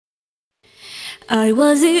I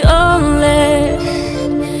was the only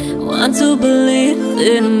one to believe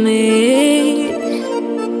in me.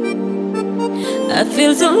 I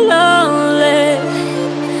feel so lonely,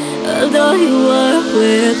 although you were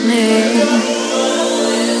with me.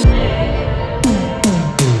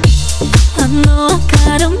 I know I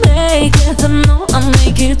gotta make it, I know I'll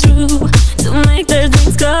make it through, to make the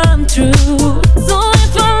dreams come true. So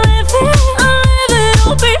if I live it, I'll leave it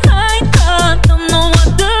all behind. I don't know what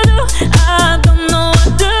to do, I don't know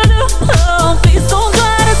what to do. Oh, please don't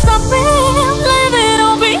try to stop me, leave it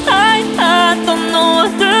all behind. I don't know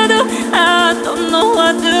what to do, I don't know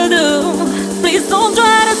what to do. Please don't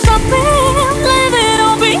try to stop me, leave it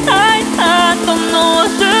all behind. I don't know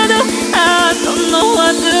what to do, I don't know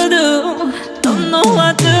what to do, don't know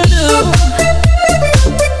what to do.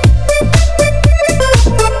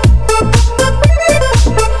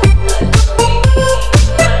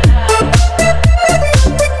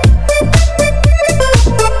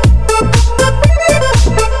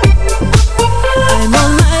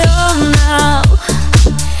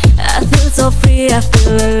 I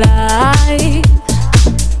feel alive.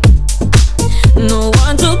 No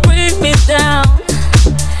one to bring me down.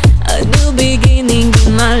 A new beginning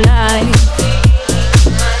in my life.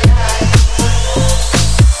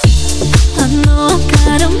 I know I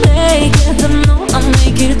gotta make it, I know I'll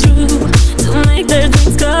make it through, to make the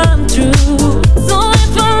dreams come true. So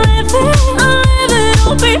if I live it, I'll leave it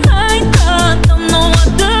all behind. I don't know what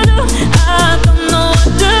to do, I don't know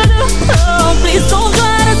what to do. Oh, please don't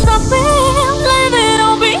try to stop me,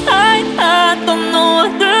 I don't know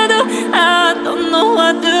what to do, I don't know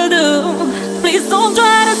what to do. Please don't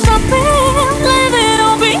try to stop me, leave it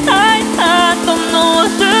all behind. I don't know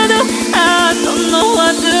what to do, I don't know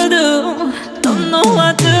what to do, don't know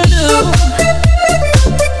what to do.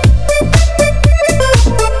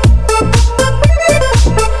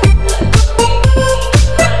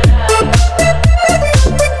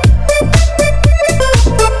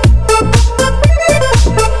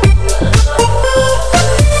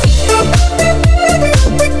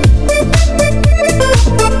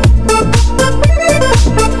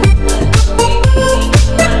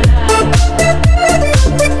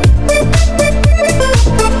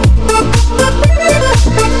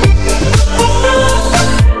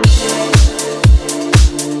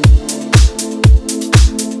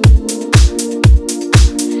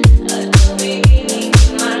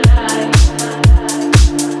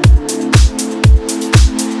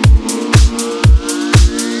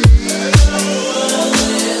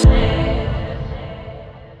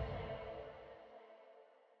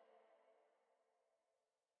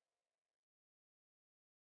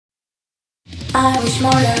 I wish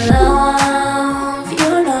more than love,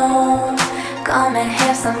 you know. Come and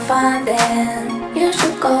have some fun, then you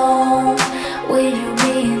should go. Will you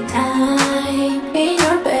be in time, in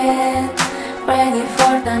your bed, ready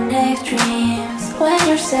for the next dreams when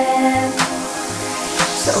you're sad?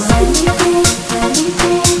 So many things,